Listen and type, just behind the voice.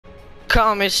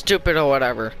call me stupid or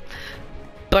whatever,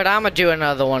 but I'm gonna do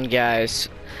another one, guys.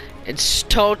 It's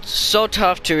so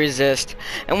tough to resist,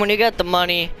 and when you got the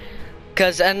money,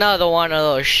 cause another one of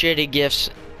those shitty gifts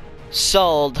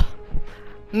sold,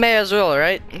 may as well,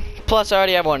 right? Plus I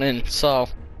already have one in, so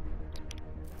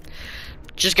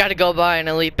just gotta go buy an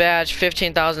elite badge.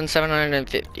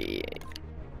 15,750.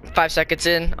 5 seconds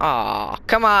in. Aw,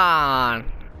 come on.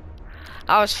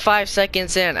 I was 5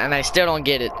 seconds in and I still don't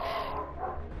get it.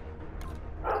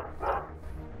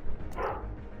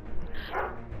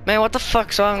 Man, what the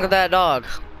fuck's wrong with that dog?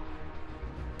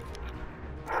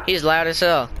 He's loud as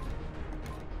hell.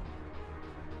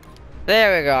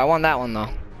 There we go. I won that one though.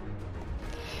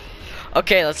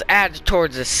 Okay, let's add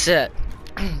towards the set.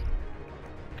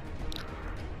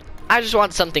 I just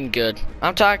want something good.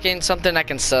 I'm talking something I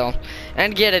can sell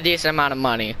and get a decent amount of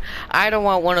money. I don't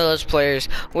want one of those players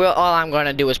where all I'm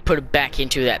gonna do is put it back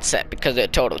into that set because they're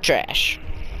total trash.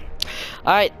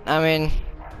 Alright, I mean,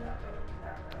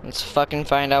 let's fucking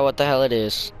find out what the hell it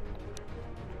is.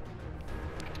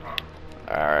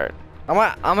 Alright.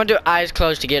 I'm gonna do eyes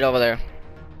closed to get over there.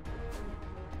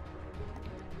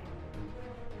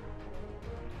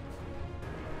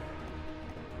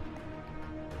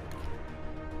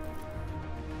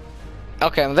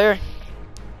 Okay, I'm there.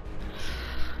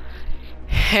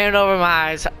 Hand over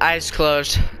my eyes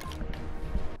closed.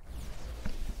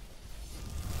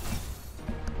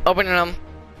 Opening them.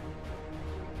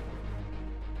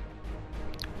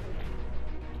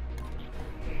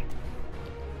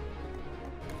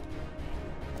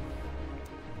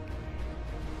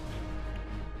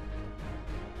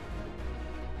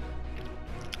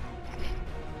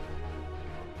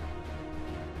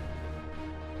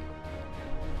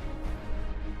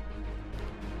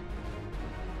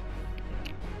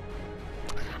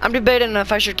 I'm debating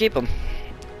if I should keep him.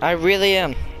 I really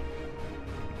am.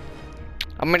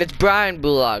 I mean, it's Brian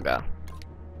Bulaga.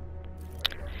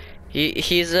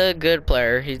 He's a good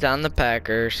player. He's on the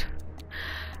Packers.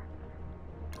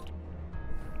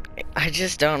 I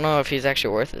just don't know if he's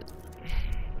actually worth it.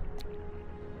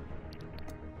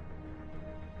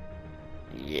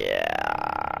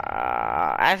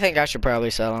 Yeah, I think I should probably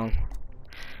sell him.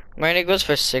 I mean, it goes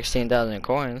for 16,000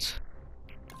 coins.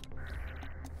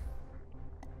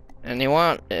 And he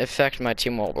won't affect my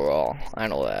team overall. I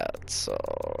know that, so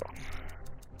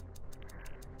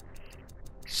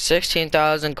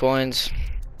 16,000 coins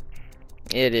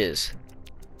it is,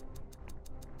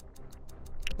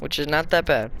 which is not that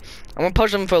bad. I'm gonna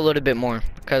push them for a little bit more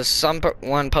because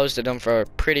someone posted them for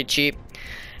pretty cheap,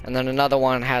 and then another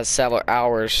one has several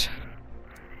hours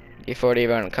before it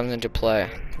even comes into play.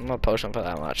 I'm gonna post them for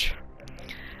that much.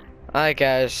 Alright,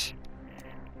 guys.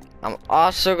 I'm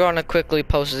also gonna quickly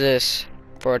post this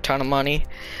for a ton of money.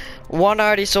 One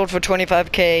already sold for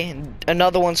 25k,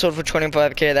 another one sold for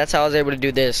 25k. That's how I was able to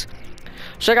do this.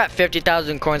 So I got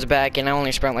 50,000 coins back, and I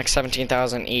only spent like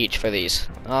 17,000 each for these.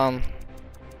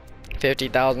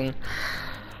 50,000.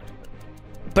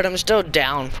 But I'm still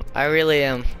down. I really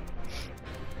am.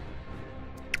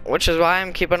 Which is why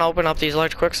I'm keeping open up these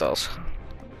large quick sells,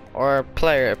 or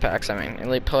player packs. I mean,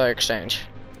 elite player exchange.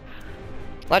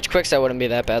 Large quick sell wouldn't be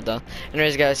that bad though.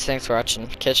 Anyways, guys, thanks for watching.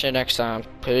 Catch you next time.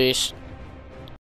 Peace.